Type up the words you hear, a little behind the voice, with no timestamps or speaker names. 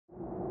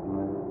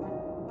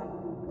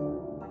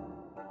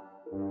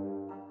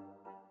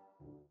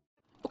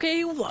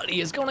Okay, what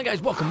is going on,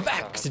 guys? Welcome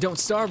back to Don't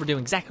Starve. We're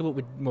doing exactly what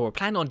we were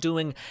planning on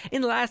doing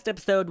in the last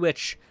episode,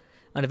 which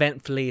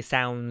uneventfully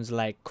sounds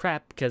like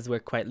crap because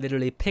we're quite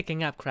literally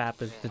picking up crap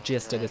is the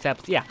gist of this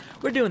episode. Yeah,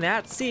 we're doing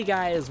that. See you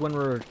guys when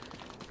we're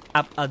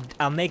up.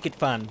 I'll make it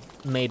fun,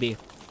 maybe,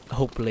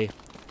 hopefully.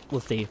 We'll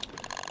see.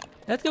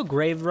 Let's go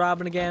grave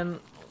robbing again.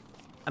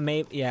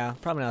 Yeah,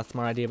 probably not a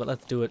smart idea, but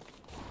let's do it.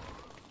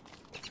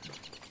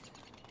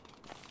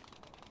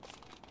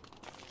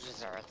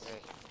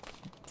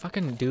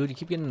 Fucking dude, you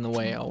keep getting in the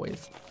way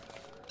always.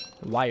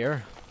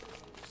 Wire.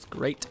 It's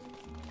great.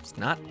 It's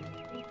not.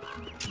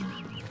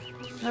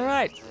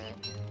 Alright.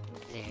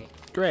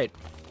 Great.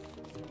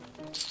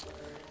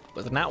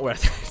 Was not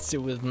worth it. It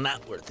was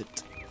not worth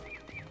it.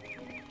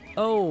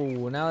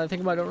 Oh, now that I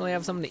think about it, I don't really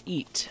have something to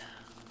eat.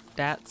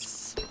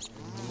 That's...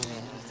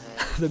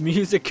 The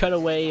music cut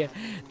away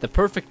the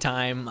perfect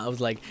time. It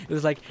was like,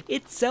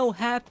 it's so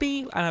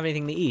happy. I don't have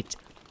anything to eat.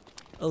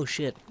 Oh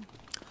shit.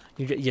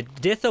 You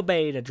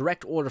disobeyed a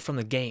direct order from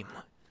the game.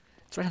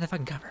 It's right on the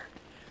fucking cover.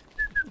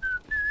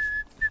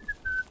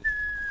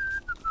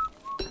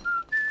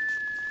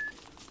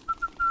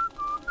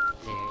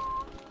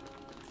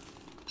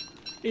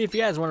 If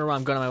you guys wonder why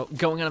I'm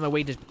going out of my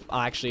way to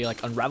actually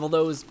like unravel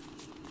those,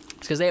 it's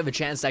because they have a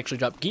chance to actually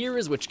drop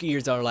gears, which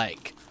gears are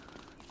like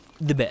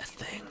the best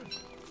thing.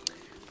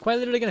 Quite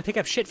literally gonna pick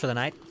up shit for the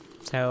night,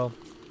 so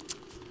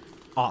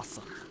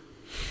awesome,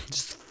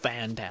 just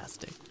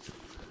fantastic.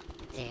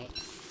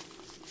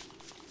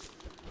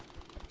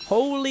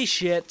 Holy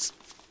shit,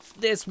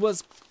 this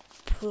was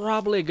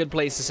probably a good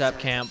place to set up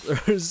camp.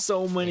 There's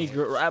so many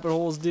rabbit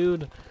holes,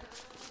 dude.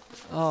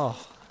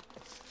 Oh.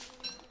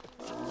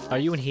 Are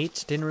you in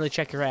heat? Didn't really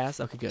check your ass?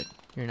 Okay, good.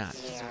 You're not.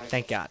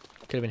 Thank God.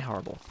 Could have been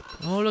horrible.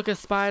 Oh, look at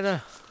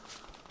spider.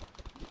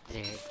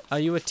 Are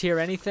you a tier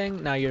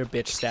anything? No, you're a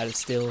bitch status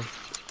still.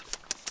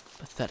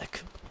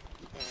 Pathetic.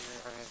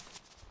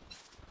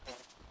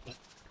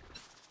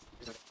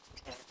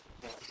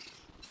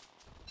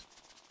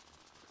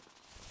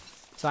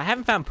 So I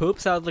haven't found poop,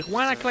 so I was like,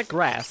 why not collect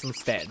grass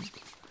instead?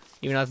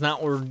 Even though it's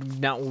not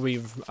what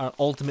we are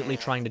ultimately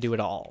trying to do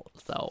at all.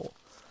 So,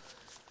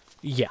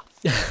 yeah.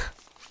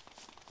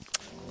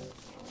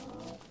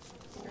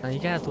 Now you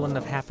guys wouldn't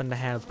have happened to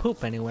have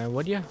poop anywhere,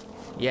 would you?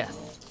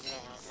 Yes.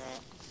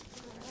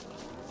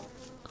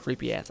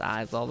 Creepy ass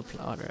eyes all the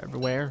plot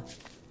everywhere.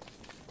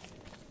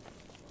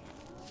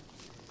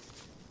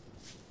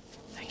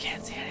 I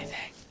can't see anything.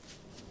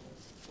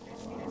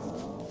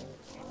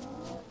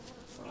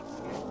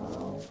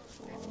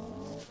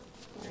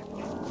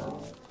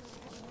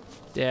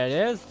 There it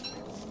is.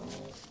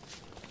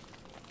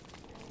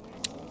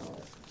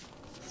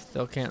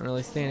 Still can't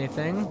really see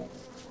anything.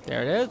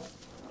 There it is.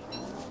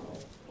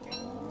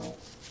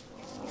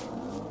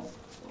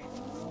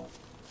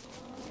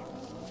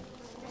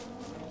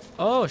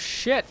 Oh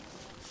shit.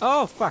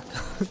 Oh fuck.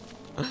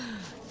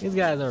 These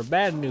guys are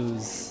bad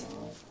news.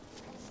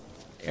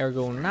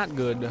 Ergo not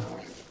good.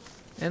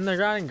 And they're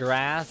got in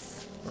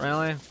grass.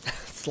 Really?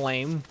 It's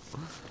lame.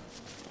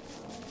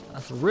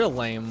 That's real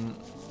lame.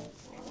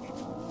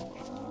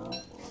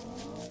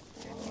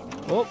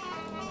 Oh.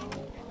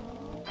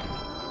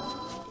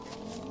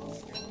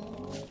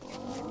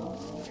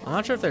 I'm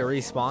not sure if they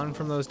respawn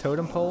from those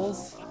totem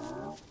poles.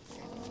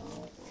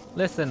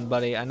 Listen,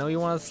 buddy, I know you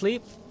want to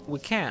sleep. We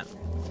can't.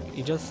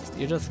 You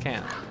just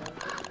can't.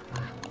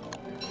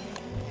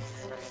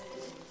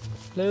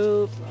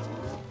 Loop.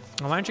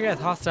 Why aren't you guys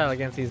hostile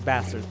against these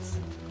bastards?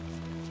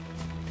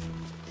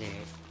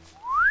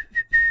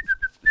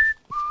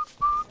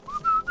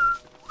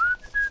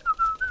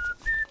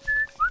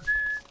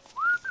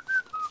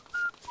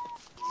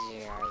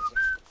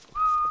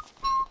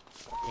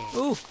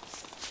 Ooh,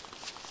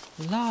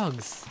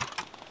 logs.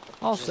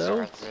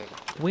 Also,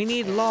 we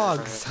need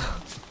logs.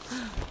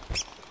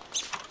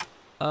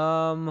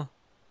 Are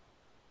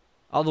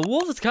the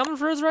wolves coming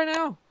for us right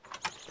now?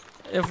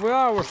 If we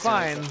are, we're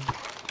fine.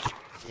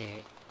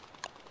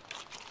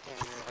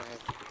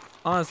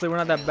 Honestly,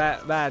 we're not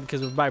that bad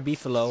because we're by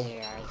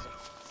beefalo.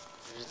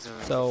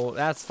 So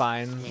that's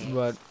fine,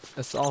 but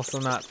it's also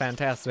not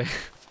fantastic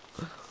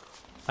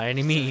by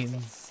any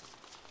means.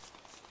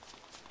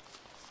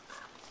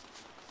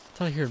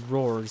 I thought I heard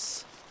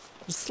roars.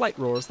 Just slight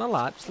roars, not a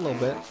lot, just a little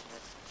bit.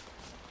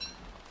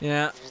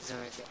 Yeah.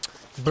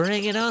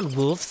 Bring it on,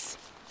 wolves.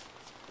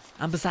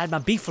 I'm beside my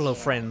beefalo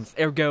friends,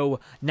 ergo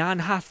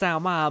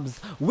non-hostile mobs.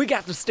 We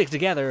got to stick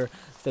together,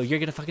 so you're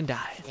gonna fucking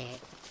die.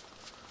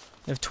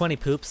 I have 20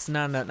 poops,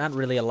 not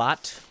really a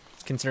lot,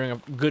 considering a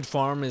good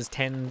farm is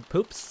 10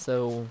 poops.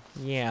 So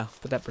yeah,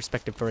 put that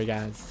perspective for you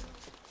guys.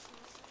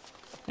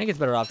 I think it's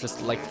better off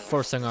just like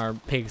forcing our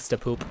pigs to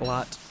poop a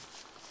lot.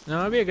 No,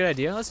 that'd be a good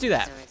idea. Let's do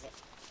that.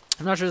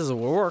 I'm not sure this will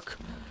work,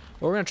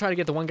 but we're gonna try to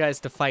get the one guys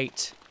to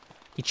fight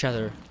each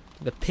other.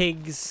 The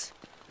pigs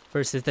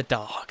versus the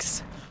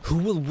dogs. Who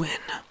will win?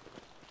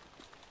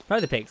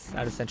 Probably the pigs,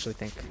 I'd essentially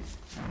think.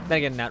 Then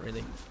again, not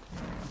really.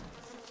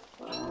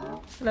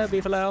 Hello,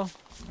 beefalo.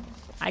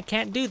 I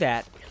can't do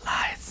that. You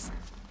lies.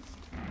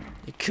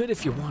 You could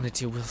if you wanted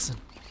to, Wilson.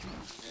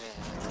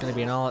 gonna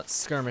be an all-out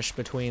skirmish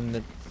between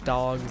the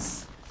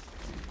dogs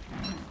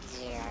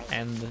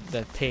and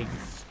the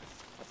pigs.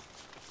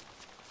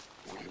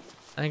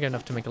 I think I got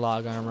enough to make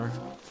log armor.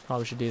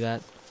 Probably should do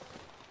that.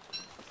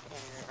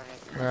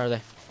 Where are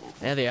they?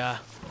 There they are.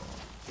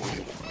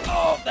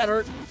 Oh, that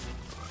hurt.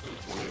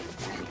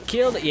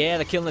 Killed it. Yeah,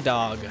 they're killing the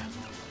dog.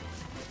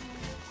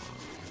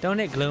 Don't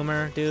hit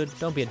Glommer, dude.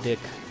 Don't be a dick.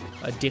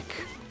 A dick.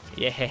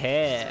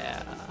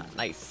 Yeah.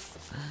 Nice.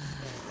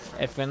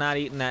 If we're not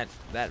eating that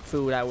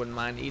food, I wouldn't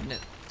mind eating it.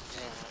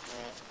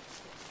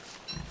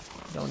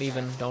 Don't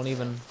even.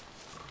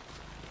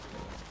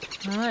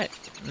 Alright.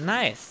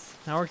 Nice.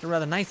 That worked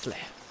rather nicely.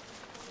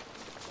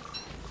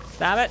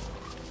 Stop it.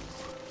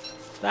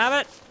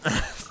 Stop it.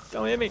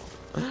 Don't hit me.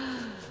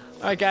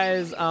 Alright,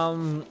 guys.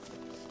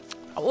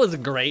 It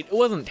wasn't great. It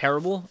wasn't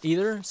terrible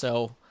either,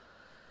 so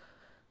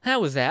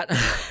that was that.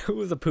 It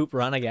was a poop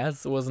run, I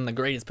guess. It wasn't the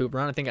greatest poop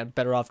run. I think I'd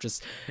better off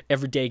just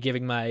every day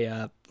giving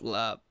my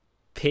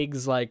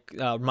pigs like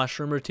a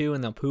mushroom or two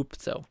and they'll poop,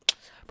 so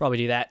probably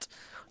do that.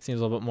 Seems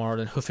a little bit more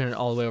than hoofing it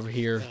all the way over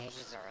here.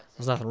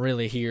 There's nothing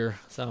really here,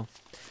 so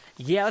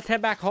yeah, let's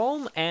head back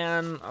home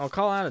and I'll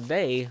call out a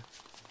day.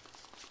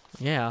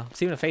 Yeah,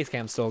 see if the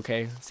FaceCam's still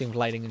okay. Seems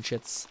lighting and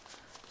shit's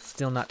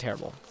still not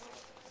terrible.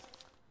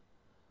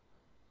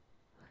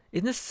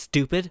 Isn't this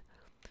stupid?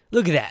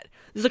 Look at that.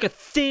 There's like a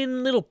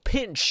thin little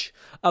pinch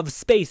of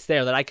space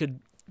there that I could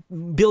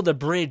build a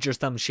bridge or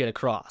some shit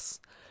across.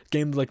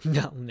 Game's like,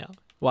 no.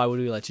 Why would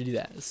we let you do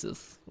that? It's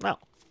just, no.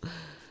 And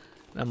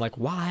I'm like,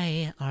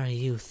 why are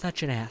you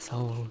such an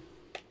asshole?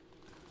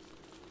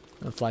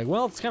 And it's like,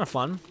 well, it's kind of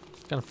fun.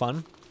 It's kind of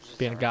fun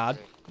being a god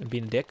and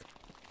being a dick.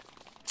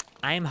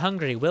 I am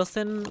hungry.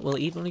 Wilson will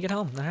eat when we get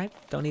home. All right?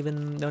 Don't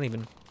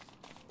even.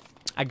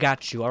 I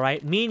got you. All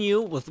right? Me and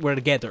you, we're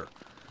together.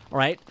 All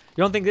right?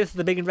 You don't think this is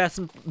a big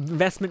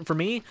investment for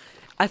me?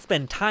 I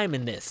spend time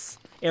in this.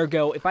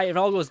 Ergo, if it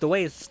all goes to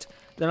waste,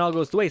 then it all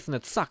goes to waste, and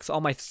it sucks. All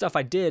my stuff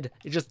I did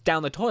is just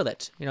down the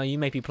toilet. You know, you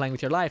may be playing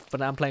with your life,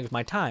 but I'm playing with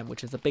my time,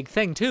 which is a big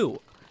thing too.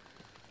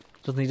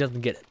 He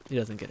doesn't get it. He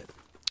doesn't get it.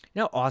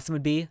 You know how awesome it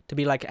would be to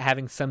be like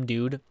having some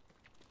dude.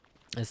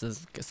 This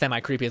is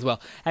semi-creepy as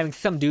well. Having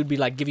some dude be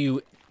like, give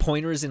you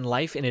pointers in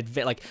life, and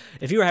like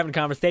if you were having a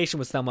conversation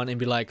with someone and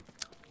be like,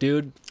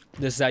 dude,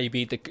 this is how you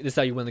this is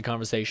how you win the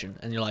conversation,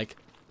 and you're like,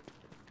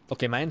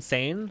 okay, am I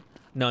insane?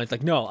 No, it's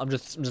like, no, I'm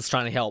just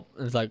trying to help.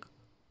 And it's like,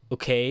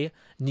 okay,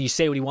 and you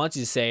say what he wants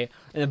you to say,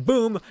 and then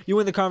boom, you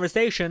win the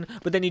conversation.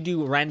 But then you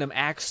do random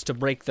acts to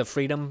break the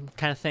freedom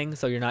kind of thing,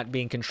 so you're not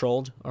being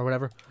controlled or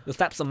whatever. You'll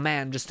slap some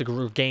man just to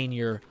regain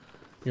your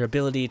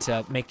ability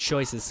to make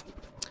choices.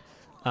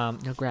 Now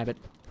grab it,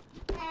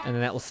 and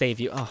then that will save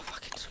you. Oh,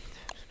 fuck it.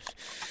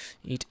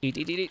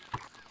 Eat.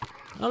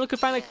 Oh, look, we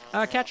finally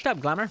catched up,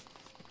 Glommer.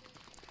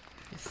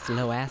 You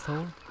slow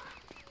asshole.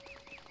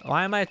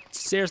 Why am I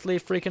seriously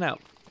freaking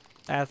out?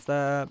 That's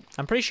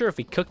I'm pretty sure if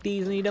we cook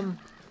these and eat them.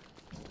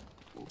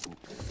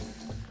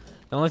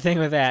 The only thing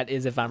with that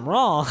is if I'm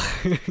wrong,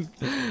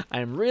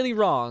 I'm really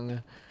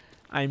wrong.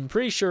 I'm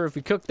pretty sure if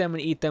we cook them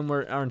and eat them,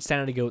 our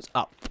insanity goes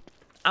up.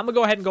 I'm gonna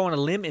go ahead and go on a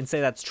limb and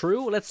say that's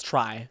true. Let's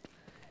try.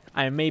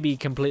 I may be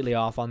completely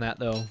off on that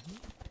though.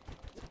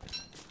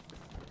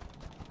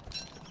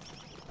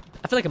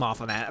 I feel like I'm off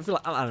on that.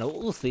 I don't know.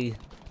 We'll see.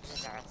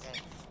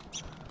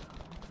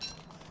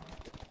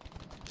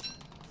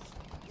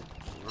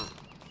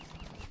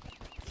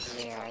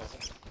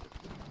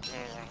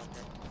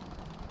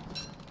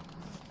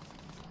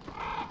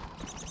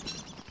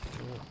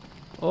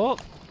 Oh,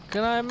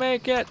 can I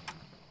make it?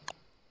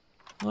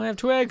 I have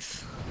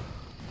twigs.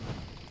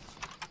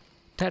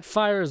 That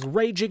fire is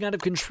raging out of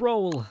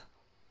control.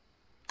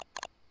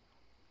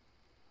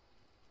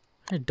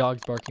 I heard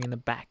dogs barking in the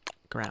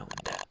background.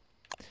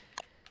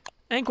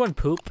 I think one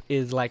poop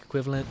is like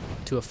equivalent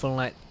to a full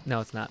night. No,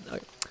 it's not.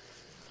 Okay.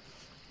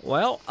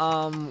 Well,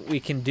 we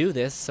can do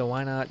this, so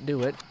why not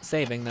do it?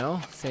 Saving though,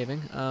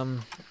 saving.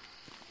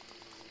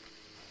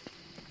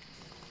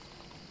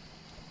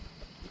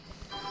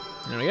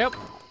 There we go.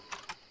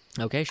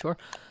 Okay, sure.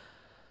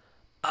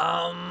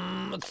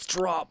 Let's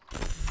drop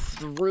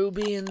the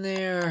ruby in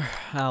there.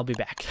 I'll be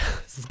back.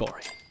 This is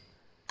boring.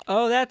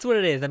 Oh, that's what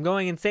it is. I'm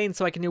going insane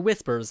so I can hear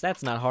whispers.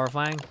 That's not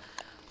horrifying.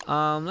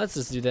 Let's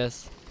just do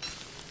this.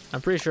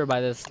 I'm pretty sure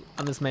by this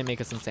might make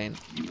us insane.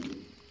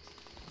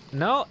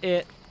 No,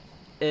 I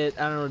don't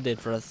know what it did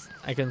for us.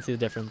 I couldn't see the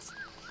difference.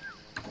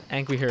 I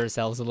think we hear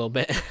ourselves a little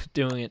bit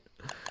doing it.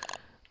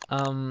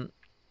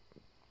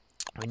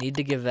 We need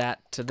to give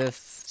that to the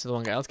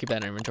one guy. Let's keep that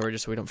in our inventory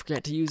just so we don't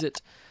forget to use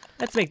it.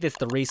 Let's make this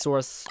the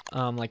resource,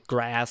 like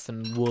grass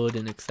and wood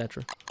and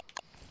etc.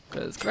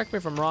 Because, correct me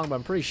if I'm wrong, but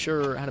I'm pretty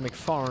sure how to make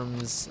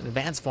farms, an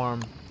advanced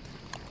farm,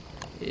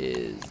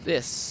 is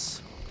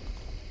this.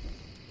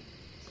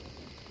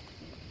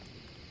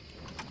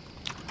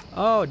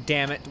 Oh,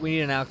 damn it. We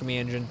need an alchemy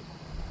engine.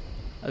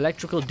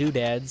 Electrical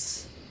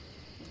doodads.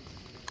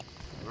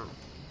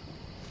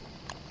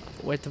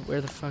 Where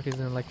the fuck is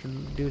an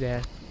electrical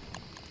doodad?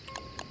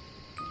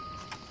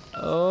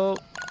 Oh.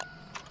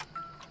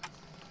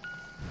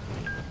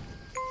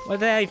 What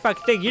the hell you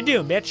fucking think you're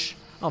doing, bitch?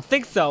 I don't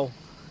think so.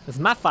 It's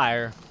my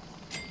fire.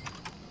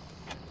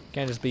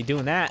 Can't just be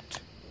doing that.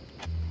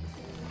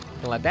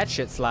 Don't let that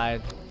shit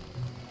slide.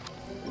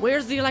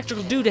 Where's the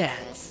electrical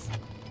doodads?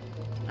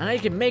 I know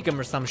you can make them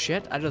or some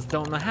shit. I just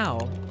don't know how.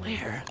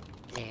 Where?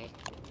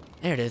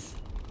 There it is.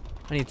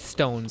 I need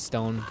stone. If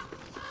I'm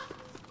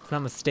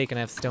not mistaken,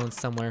 I have stone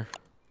somewhere.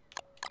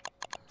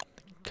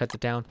 Cuts it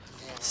down.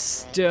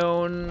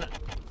 Stone.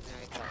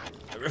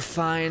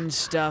 Refined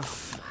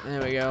stuff.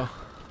 There we go.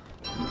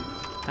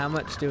 How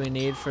much do we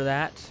need for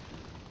that?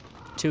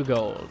 2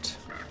 gold.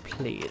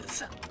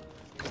 Please.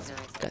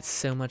 Got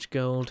so much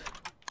gold.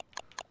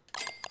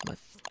 I'm $1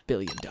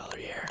 billion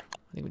year. I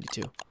think we need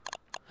 2.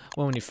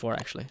 Well, we need 4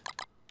 actually.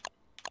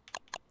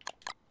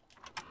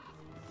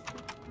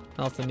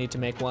 Also need to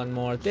make one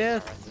more of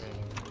this.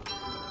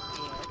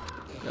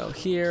 Go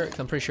here, 'cause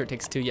I'm pretty sure it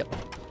takes 2, yep.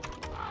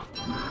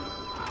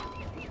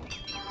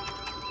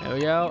 There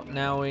we go.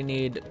 Now we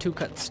need 2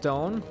 cut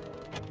stone.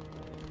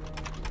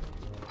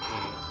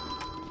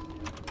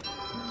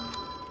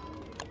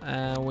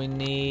 We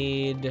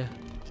need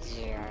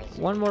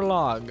 1 more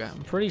log.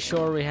 I'm pretty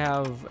sure we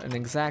have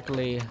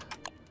exactly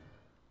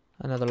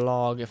another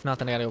log. If not,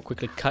 then I gotta go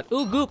quickly cut.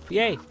 Ooh, goop!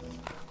 Yay!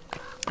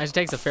 Actually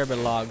takes a fair bit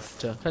of logs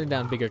to cutting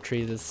down bigger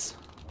trees is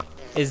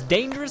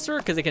dangerouser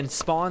because it can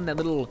spawn that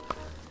little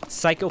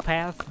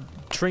psychopath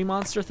tree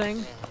monster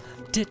thing.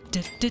 There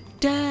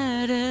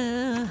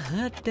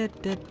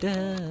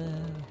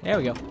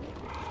we go.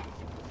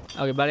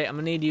 Okay, buddy, I'm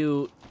gonna need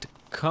you to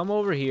come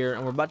over here,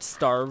 and we're about to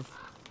starve.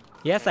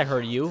 Yes, I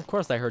heard you. Of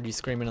course I heard you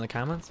screaming in the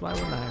comments. Why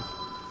wouldn't I have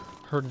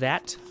heard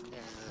that?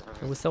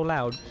 It was so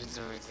loud.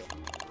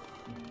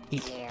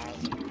 Eat.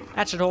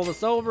 That should hold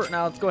us over.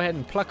 Now let's go ahead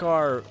and pluck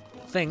our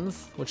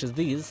things, which is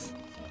these.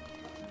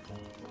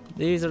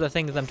 These are the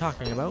things I'm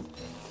talking about.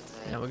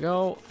 There we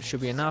go.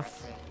 Should be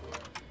enough.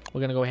 We're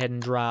gonna go ahead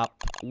and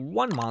drop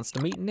 1 monster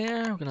meat in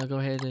there. We're gonna go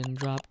ahead and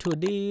drop 2 of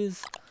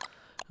these.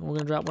 And we're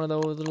gonna drop one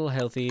of those little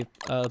healthy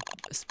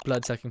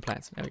blood-sucking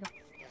plants. There we go.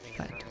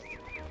 Plant.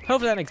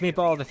 Hopefully that makes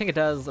meatballs. I think it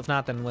does. If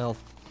not, then well,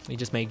 we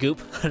just made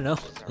goop. I don't know.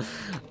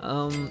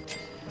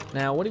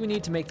 Now, what do we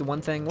need to make the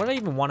one thing? What do I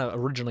even want to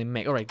originally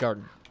make? All right,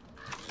 garden.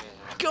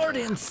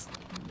 Gardens!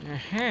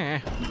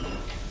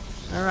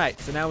 All right,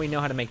 so now we know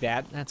how to make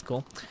that. That's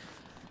cool.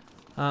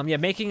 Yeah,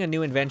 making a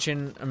new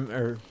invention,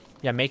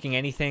 making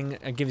anything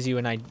gives you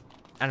an idea.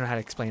 I don't know how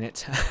to explain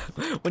it.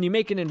 When you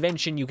make an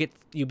invention,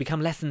 you become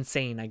less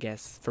insane, I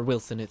guess. For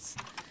Wilson, it's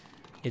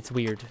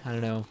weird. I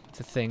don't know. It's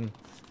a thing.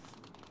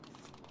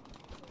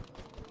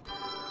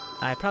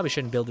 I probably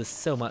shouldn't build this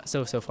so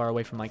far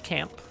away from my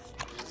camp.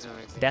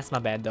 That's my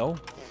bad, though.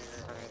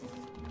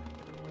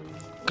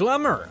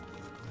 Glommer!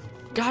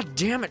 God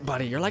damn it,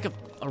 buddy. You're like a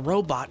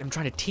robot I'm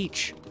trying to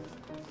teach.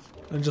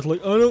 I'm just like,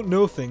 I don't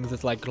know things.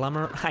 It's like,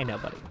 Glommer. I know,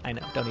 buddy. I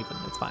know. Don't even.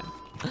 It's fine.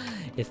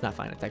 It's not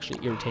fine. It's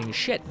actually irritating as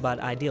shit,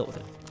 but I deal with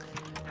it.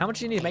 How much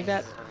do you need to make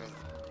that?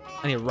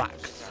 I need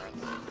rocks.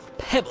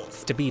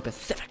 Pebbles, to be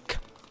specific.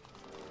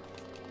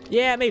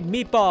 Yeah, I made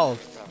meatballs.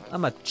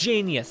 I'm a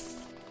genius.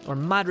 Or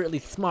moderately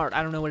smart.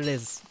 I don't know what it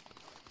is.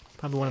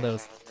 Probably one of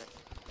those.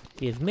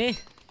 Give me.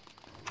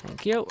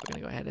 Thank you. We're going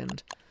to go ahead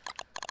and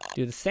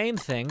do the same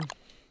thing.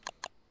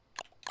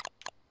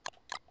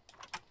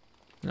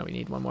 No, we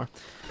need one more.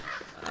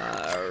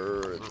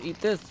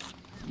 Eat this.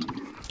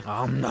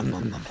 Nom, nom,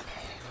 nom.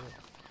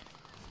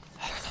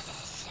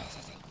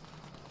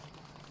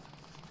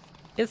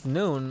 It's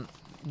noon.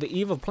 The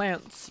evil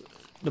plants,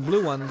 the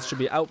blue ones, should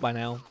be out by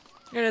now.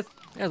 Here it is.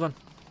 There's one.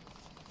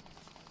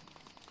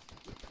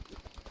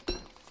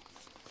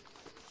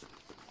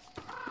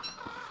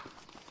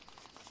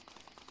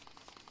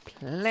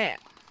 Plant.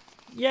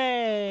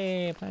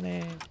 Yay!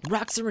 Planet.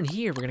 Rocks are in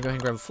here. We're gonna go ahead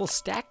and grab a full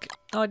stack.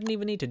 Oh, I didn't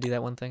even need to do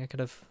that one thing. I could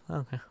have.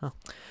 Okay. Oh.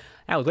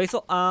 That was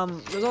wasteful.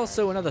 There's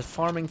also another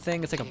farming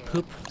thing. It's like a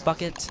poop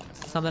bucket,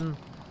 something.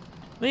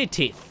 We need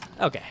teeth.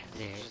 Okay.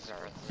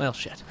 Well,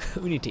 shit.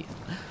 We need teeth.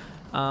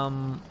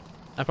 I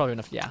probably have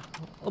enough. Yeah,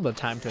 a little bit of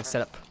time to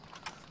set up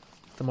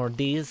some more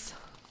D's.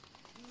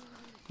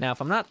 Now,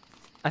 if I'm not,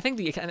 I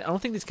don't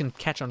think these can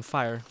catch on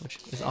fire, which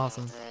is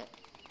awesome.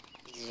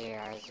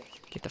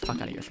 Get the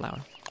fuck out of here, flower.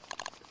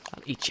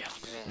 I'll eat you.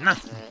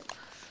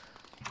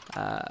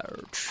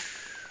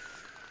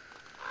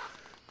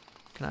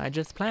 Can I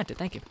just plant it?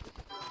 Thank you.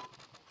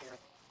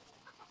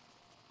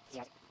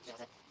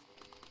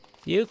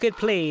 You could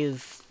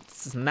please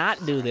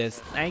not do this.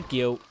 Thank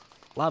you.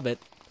 Love it.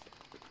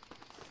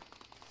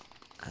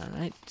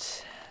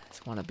 Alright.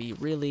 Just want to be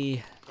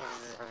really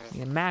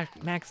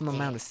maximum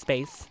amount of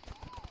space.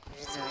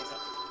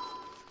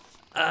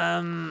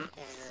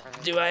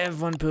 Do I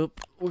have one poop?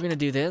 We're gonna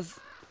do this.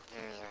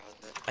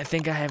 I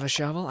think I have a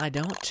shovel. I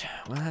don't.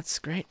 Well, that's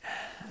great.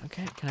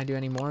 Okay, can I do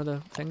any more of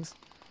the things?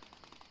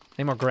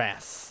 Any more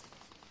grass?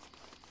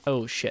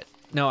 Oh, shit.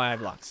 No, I have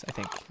blocks, I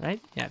think. Right?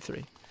 Yeah, I have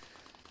 3.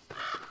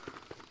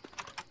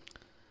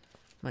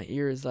 My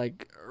ear is,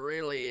 like,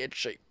 really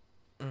itchy.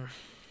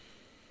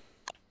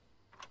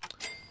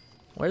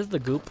 Where's the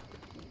goop?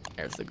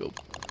 There's the goop.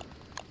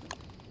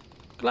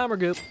 Glommer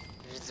goop.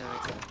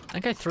 I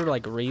think I threw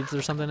like wreaths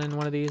or something in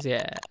one of these.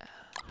 Yeah.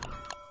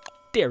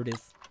 There it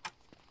is.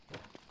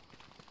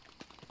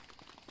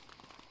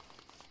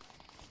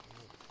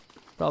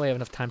 Probably have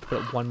enough time to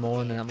put one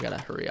more, and then I'm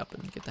gonna hurry up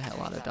and get the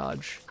hell out of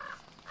Dodge.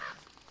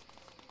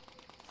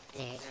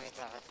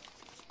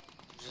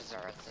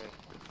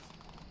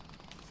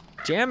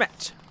 Damn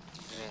it!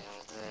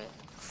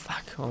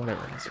 Fuck. Well,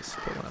 whatever. Let's just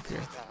put one up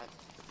here.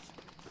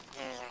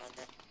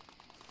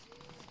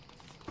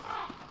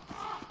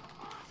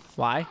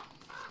 Why?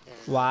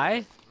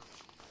 Why?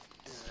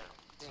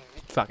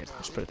 Fuck it.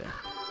 Just put it there.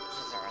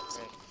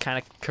 Kind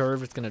of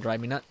curved. It's gonna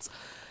drive me nuts.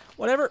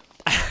 Whatever.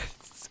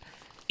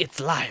 It's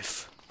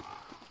life.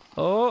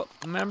 Oh,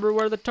 remember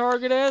where the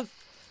target is?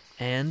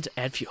 And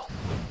add fuel.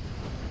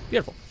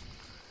 Beautiful.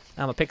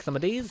 I'm gonna pick some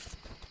of these.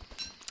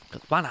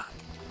 'Cause why not?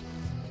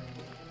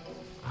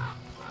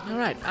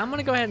 Alright, I'm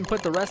gonna go ahead and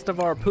put the rest of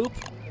our poop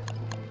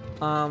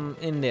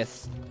in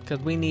this. Because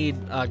we need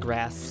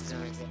grass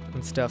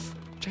and stuff.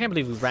 Which I can't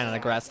believe we ran out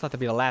of grass. I thought that'd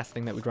be the last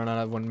thing that we'd run out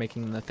of when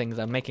making the things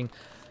I'm making.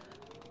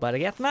 But I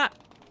guess not.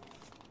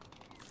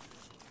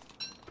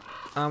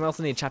 We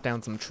also need to chop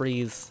down some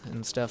trees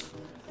and stuff.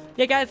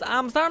 Yeah, guys,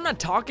 I'm sorry I'm not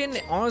talking.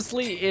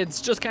 Honestly, it's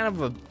just kind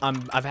of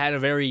I've had a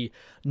very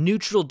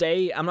neutral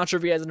day. I'm not sure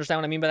if you guys understand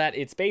what I mean by that.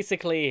 It's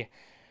basically,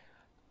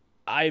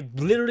 I've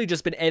literally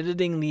just been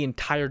editing the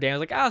entire day. I was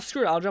like, ah,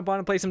 screw it, I'll jump on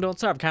and play some Don't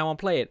Starve. Kind of want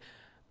to play it.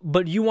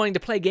 But you wanting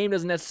to play a game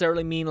doesn't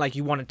necessarily mean like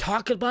you want to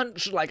talk a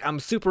bunch. Like I'm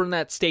super in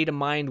that state of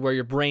mind where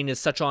your brain is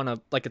such on a,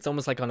 like it's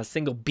almost like on a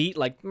single beat,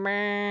 like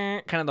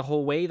meh, kind of the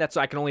whole way. That's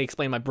I can only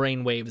explain my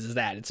brain waves is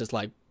that. It's just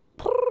like,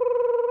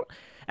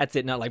 that's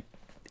it, not like,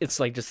 it's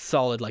like just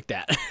solid like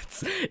that.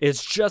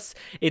 it's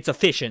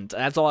efficient.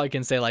 That's all I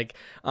can say. Like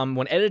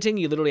when editing,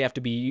 you literally have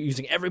to be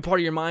using every part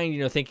of your mind,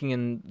 you know, thinking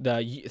in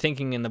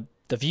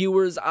the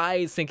viewer's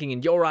eyes, thinking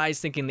in your eyes,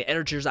 thinking in the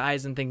editor's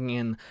eyes, and thinking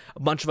in a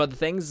bunch of other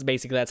things.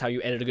 Basically, that's how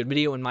you edit a good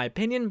video, in my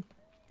opinion.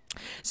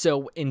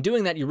 So in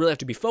doing that, you really have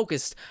to be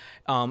focused.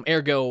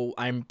 Ergo,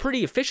 I'm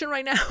pretty efficient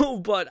right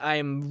now, but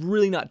I'm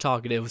really not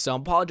talkative. So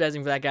I'm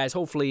apologizing for that, guys.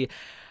 Hopefully,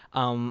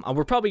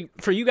 we're probably,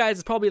 for you guys,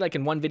 it's probably like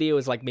in one video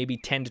is like maybe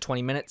 10 to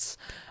 20 minutes.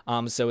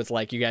 So it's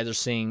like you guys are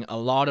seeing a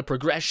lot of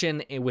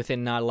progression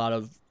within not a lot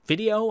of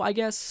video, I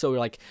guess. So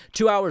like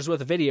 2 hours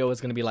worth of video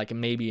is going to be like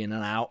maybe in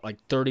an hour, like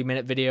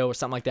 30-minute video or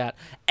something like that.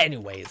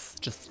 Anyways,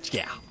 just,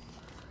 yeah.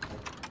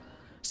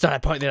 So I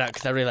point that out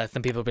because I realized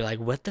some people will be like,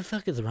 what the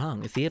fuck is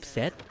wrong? Is he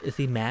upset? Is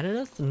he mad at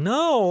us?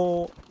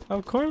 No,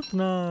 of course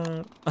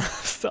not.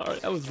 Sorry,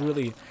 that was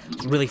really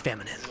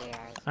feminine.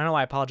 I don't know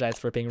why I apologize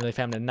for it being really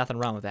feminine. Nothing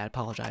wrong with that. I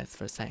apologize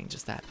for saying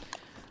just that.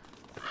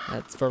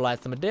 Let's fertilize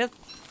some of this.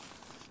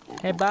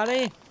 Hey,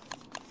 buddy.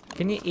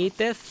 Can you eat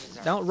this?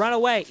 Don't run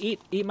away.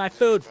 Eat my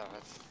food.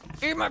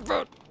 Eat my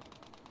food.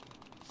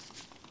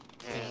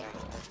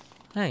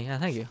 Hey, yeah,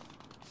 thank you.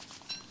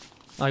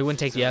 Oh, he wouldn't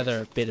take the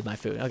other bit of my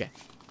food. Okay.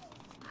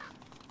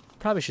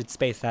 Probably should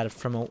space that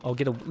from. I'll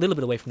get a little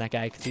bit away from that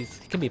guy because he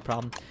can be a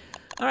problem.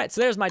 All right,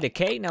 so there's my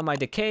decay. Now my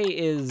decay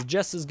is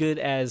just as good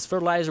as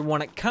fertilizer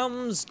when it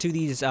comes to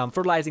these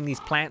fertilizing these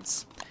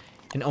plants,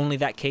 in only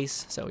that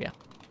case. So yeah.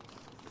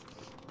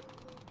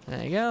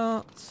 There you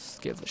go. Let's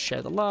give a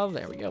share the love.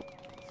 There we go.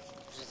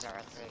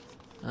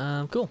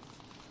 Cool.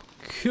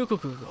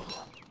 Cool.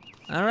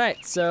 All right,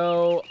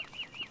 so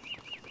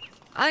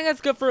I think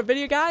that's good for a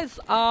video, guys.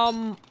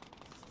 I'm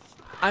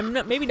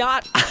not, maybe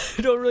not.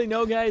 I don't really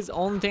know, guys.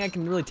 Only thing I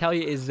can really tell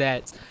you is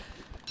that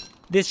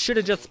this should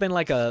have just been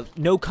like a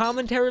no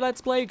commentary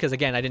let's play, because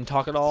again, I didn't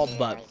talk at all,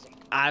 but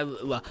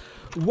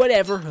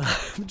whatever.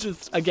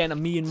 Just, again,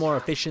 I'm being more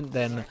efficient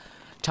than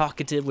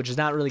talkative, which is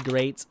not really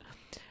great,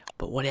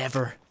 but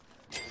whatever.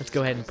 Let's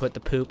go ahead and put the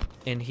poop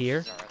in here.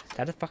 Is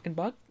that a fucking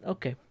bug?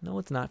 Okay, no,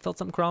 it's not. Felt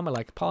something crawl. I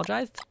like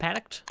apologized,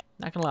 panicked.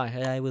 Not gonna lie,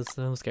 I was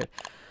scared.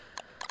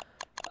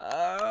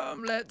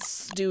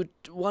 Let's do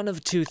one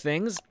of two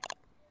things.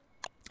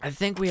 I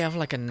think we have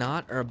like a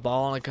knot or a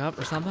ball in a cup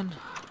or something.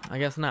 I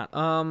guess not.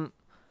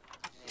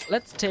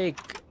 Let's take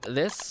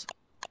this,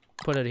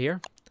 put it here.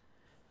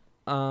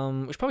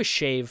 We should probably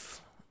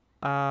shave.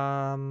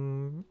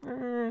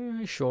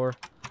 Sure.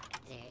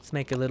 Let's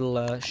make a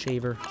little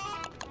shaver.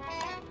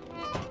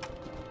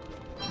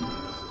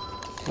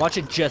 Watch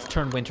it just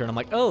turn winter, and I'm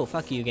like, oh,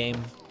 fuck you,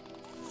 game.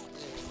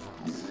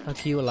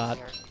 Fuck you a lot.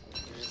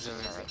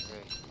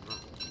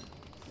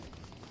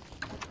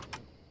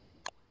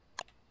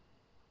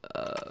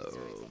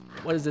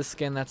 What is this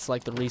skin? That's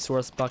like the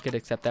resource bucket,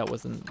 except that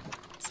wasn't.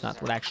 It's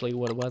not actually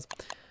what it was.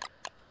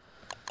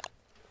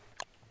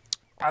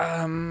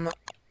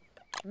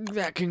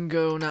 That can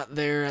go not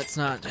there. That's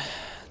not.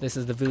 This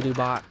is the voodoo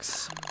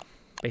box.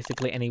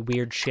 Basically, any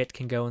weird shit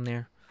can go in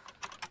there,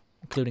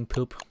 including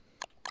poop.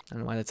 I don't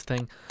know why that's a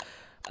thing.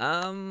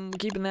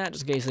 Keeping that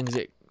just in case things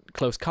get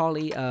close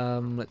collie.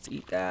 Let's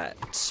eat that.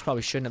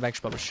 Probably shouldn't have.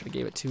 Actually, probably should have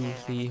gave it to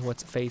the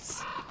what's it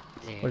face.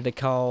 What are they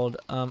called?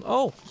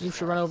 Oh, you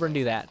should run over and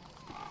do that.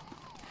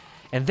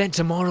 And then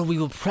tomorrow we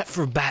will prep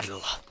for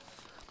battle.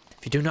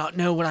 If you do not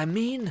know what I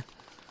mean,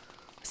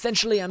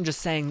 Essentially, I'm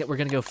just saying that we're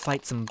gonna go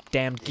fight some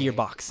damn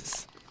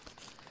gearboxes.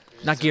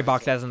 Not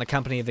Gearbox as in the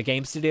company of the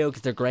game studio,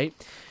 because they're great.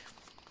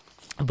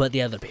 But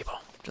the other people.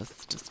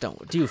 Just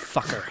don't. You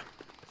fucker.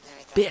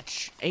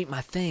 Bitch. Ate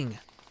my thing.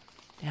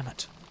 Damn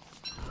it.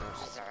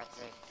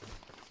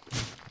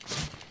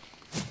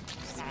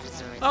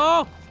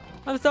 Oh!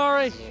 I'm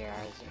sorry.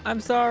 I'm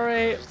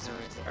sorry.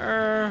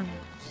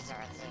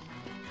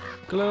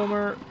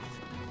 Glommer.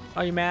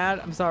 Are you mad?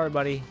 I'm sorry,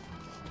 buddy.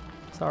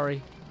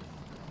 Sorry.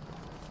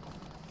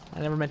 I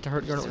never meant to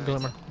hurt your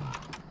Glommer.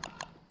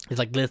 He's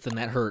like, listen,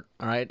 that hurt,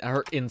 alright? I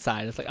hurt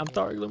inside. It's like, I'm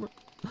sorry, Glommer.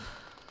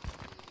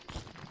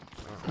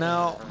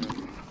 Now,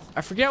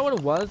 I forget what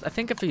it was. I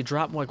think if he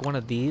dropped like one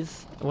of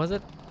these, was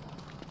it?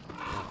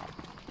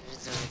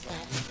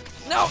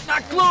 No,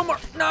 not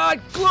Glommer! Not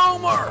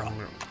Glommer!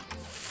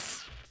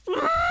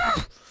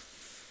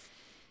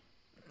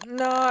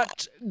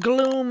 Not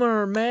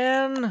Glommer,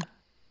 man.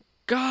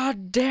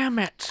 God damn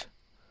it.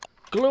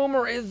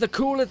 Glommer is the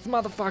coolest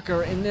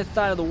motherfucker in this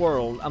side of the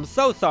world. I'm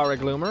so sorry,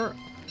 Glommer.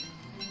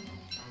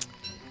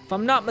 If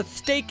I'm not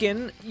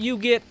mistaken, you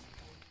get...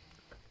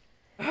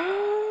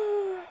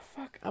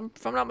 Fuck.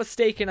 If I'm not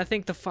mistaken, I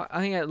think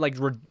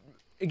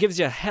it gives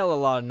you a hell of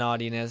a lot of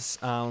naughtiness.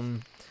 I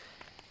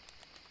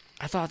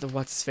thought that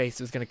what's his face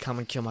was gonna come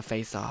and kill my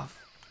face off.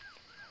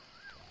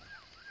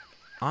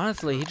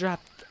 Honestly, he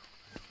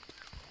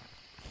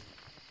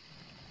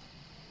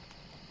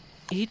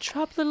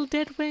dropped little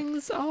dead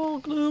wings.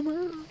 Oh,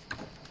 Glommer.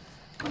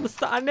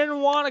 I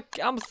didn't want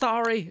to. I'm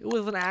sorry. It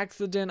was an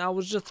accident. I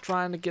was just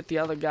trying to get the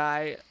other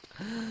guy.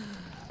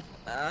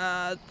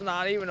 It's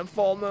not even a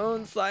full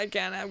moon, so I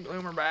can't have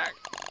Glommer back.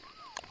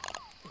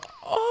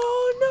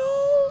 Oh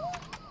no!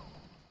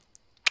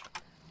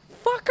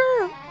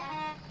 Fucker!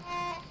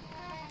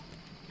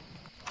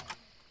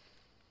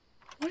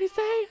 What'd he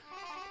say?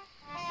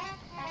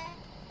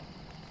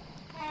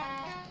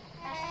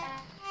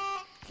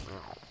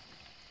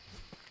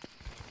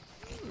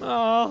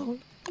 Oh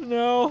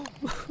no!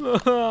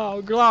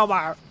 Oh,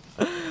 Glommer!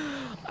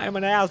 I'm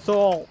an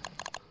asshole.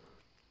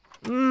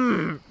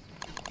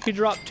 He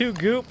dropped 2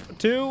 goop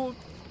too.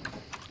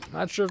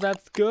 Not sure if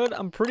that's good.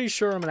 I'm pretty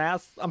sure I'm an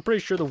ass. I'm pretty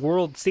sure the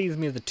world sees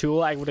me as a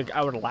tool. I would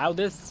allow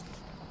this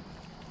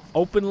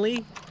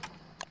openly.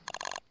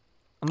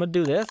 I'm gonna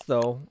do this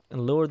though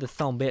and lure the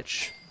son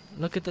bitch.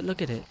 Look at it.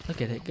 Look at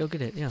it. Go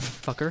get it. Yeah,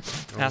 fucker,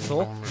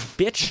 asshole,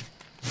 bitch.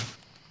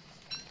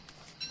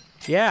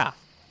 Yeah,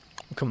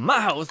 come to my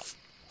house.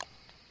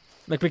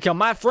 Make me kill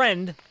my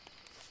friend.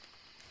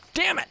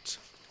 Damn it.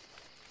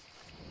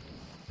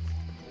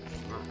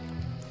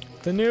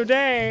 It's a new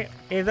day.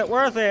 Is it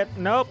worth it?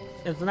 Nope.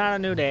 It's not a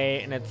new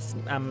day, and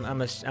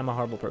I'm a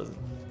horrible person.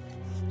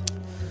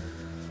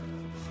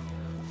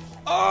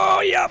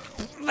 Oh, yep.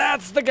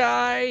 That's the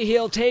guy.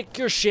 He'll take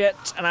your shit,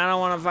 and I don't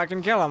want to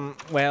fucking kill him.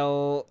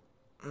 Well,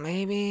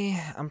 maybe.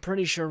 I'm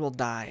pretty sure we'll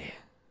die.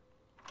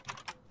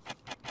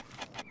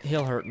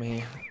 He'll hurt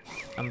me.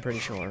 I'm pretty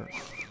sure.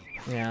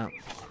 Yeah.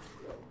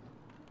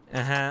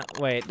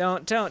 Wait,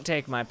 don't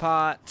take my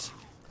pot.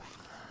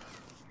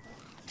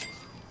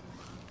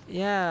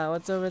 Yeah,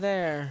 what's over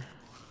there?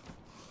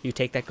 You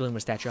take that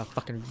Glommer statue, I'll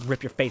fucking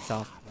rip your face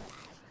off.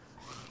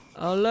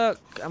 Oh look,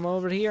 I'm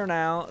over here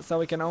now, so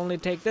we can only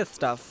take this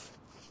stuff.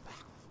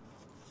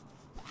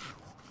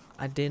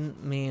 I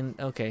didn't mean...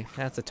 Okay,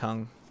 that's a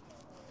tongue.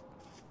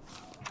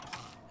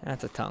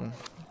 That's a tongue.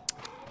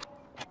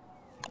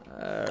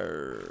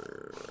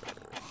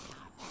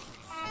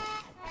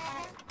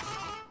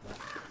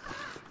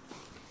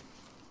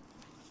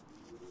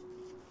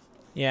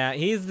 Yeah,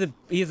 he's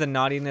a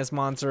naughtiness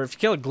monster. If you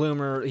kill a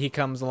Glommer, he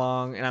comes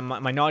along, and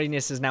my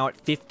naughtiness is now at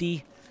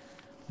 50,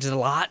 which is a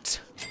lot.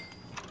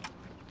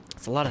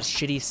 It's a lot of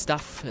shitty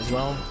stuff as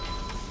well.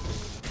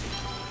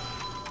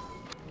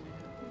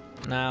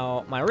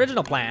 Now, my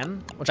original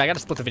plan, which I gotta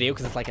split the video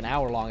because it's like an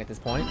hour long at this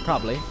point,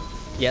 probably.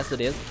 Yes, it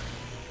is.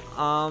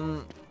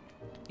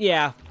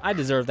 Yeah, I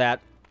deserve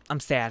that. I'm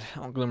sad.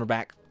 I want Glommer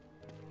back.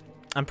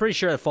 I'm pretty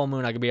sure at full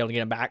moon I could be able to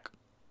get him back,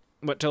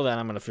 but till then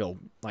I'm gonna feel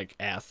like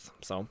ass.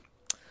 So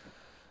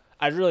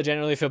I really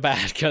genuinely feel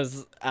bad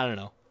because I don't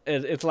know.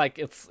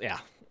 Yeah.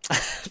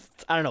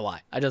 I don't know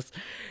why.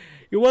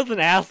 It wasn't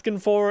asking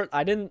for it.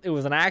 It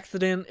was an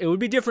accident. It would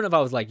be different if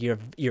I was like,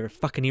 you're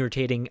fucking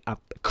irritating.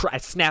 I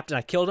snapped and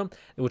I killed him,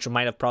 which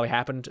might have probably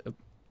happened. It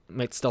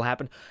might still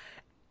happen.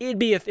 It'd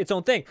be its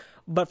own thing.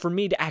 But for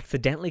me to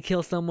accidentally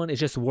kill someone is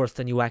just worse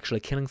than you actually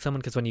killing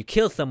someone. Because when you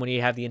kill someone,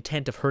 you have the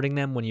intent of hurting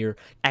them. When you're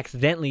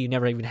accidentally, you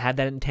never even had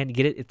that intent to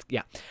get it.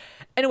 Yeah.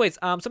 Anyways, so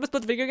I'm gonna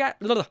split the video, guys.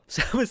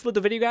 So I'm gonna split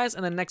the video, guys,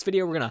 and then next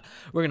video we're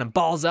gonna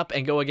balls up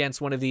and go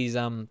against one of these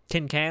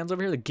tin cans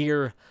over here, the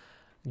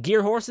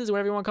gear horses,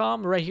 whatever you want to call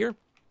them, right here.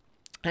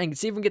 And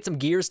see if we can get some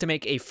gears to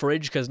make a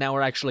fridge, because now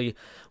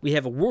we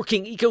have a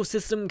working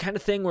ecosystem kind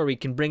of thing where we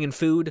can bring in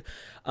food.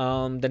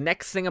 The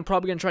next thing I'm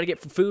probably going to try to get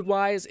for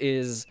food-wise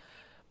is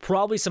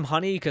probably some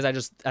honey, because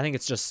I think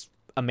it's just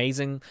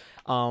amazing.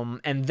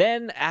 And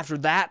then after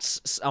that,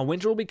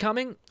 winter will be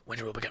coming.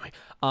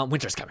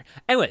 Winter's coming.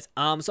 Anyways,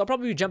 so I'll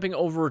probably be jumping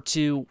over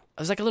to,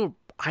 there's like a little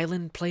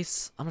island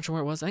place. I'm not sure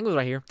where it was. I think it was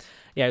right here.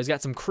 Yeah, he's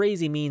got some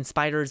crazy mean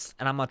spiders,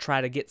 and I'm gonna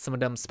try to get some of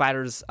them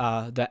spiders,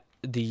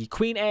 the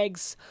queen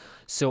eggs,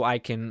 so I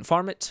can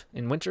farm it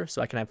in winter,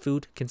 so I can have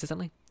food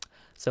consistently.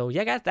 So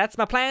yeah, guys, that's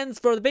my plans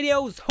for the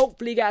videos.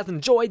 Hopefully you guys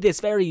enjoyed this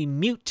very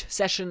mute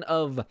session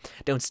of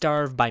Don't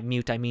Starve. By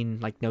mute, I mean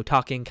like no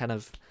talking, kind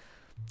of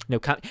no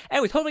comment.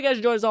 Anyways, hopefully you guys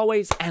enjoyed as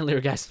always, and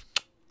later, guys.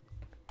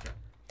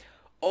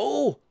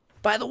 Oh,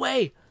 by the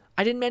way,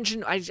 I didn't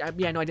mention, I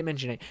didn't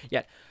mention it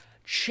yet.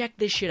 Check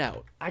this shit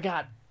out. I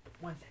got,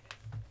 1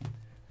 second.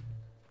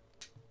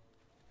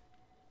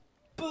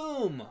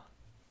 Boom.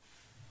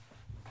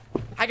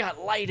 I got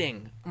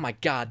lighting. Oh my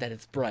god, that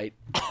is bright.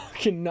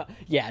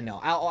 Yeah, no,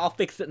 I'll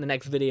fix it in the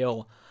next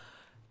video.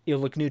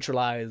 It'll look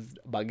neutralized,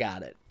 but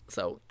got it.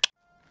 So,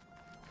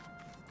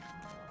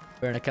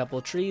 we're in a couple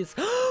of trees.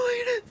 Oh,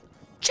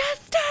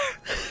 Chester!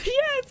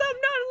 Yes, I'm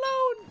not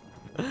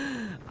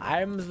alone.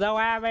 I'm so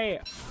happy.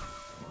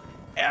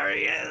 There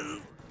he is.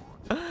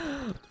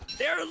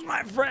 There's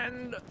my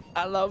friend.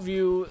 I love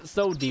you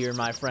so dear,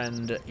 my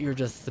friend. You're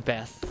just the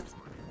best.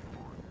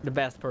 The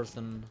best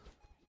person.